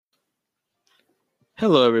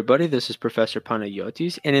Hello, everybody. This is Professor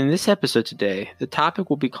Panayotis, and in this episode today, the topic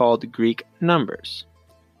will be called Greek numbers.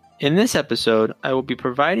 In this episode, I will be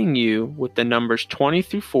providing you with the numbers 20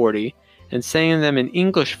 through 40 and saying them in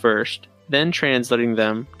English first, then translating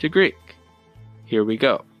them to Greek. Here we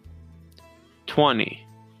go. 20,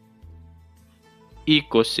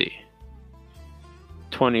 20,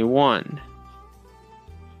 21,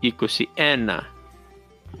 21,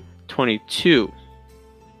 22,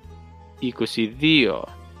 22,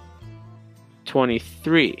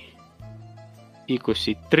 23,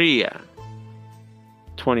 23,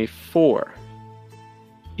 24,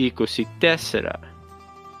 24,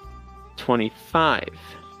 25,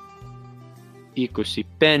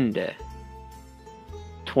 25,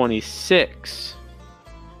 26,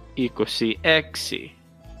 26,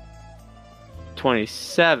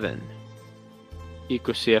 27,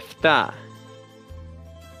 27,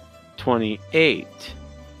 28,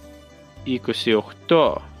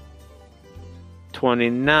 28,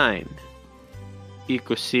 29,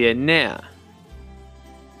 29,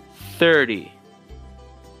 30,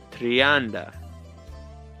 30,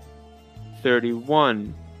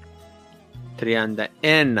 31,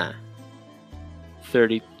 31,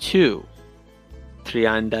 32,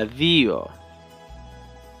 32,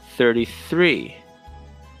 33,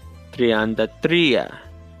 33,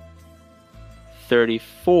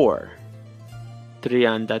 34,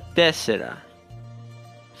 34,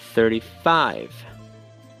 35,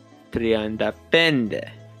 35,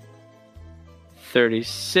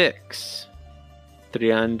 36,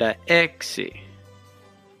 36,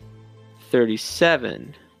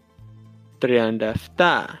 37,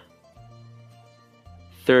 37,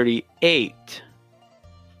 38,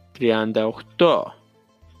 38,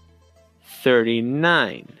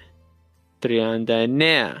 39,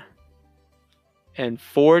 39, and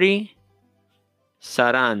 40,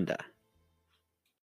 40.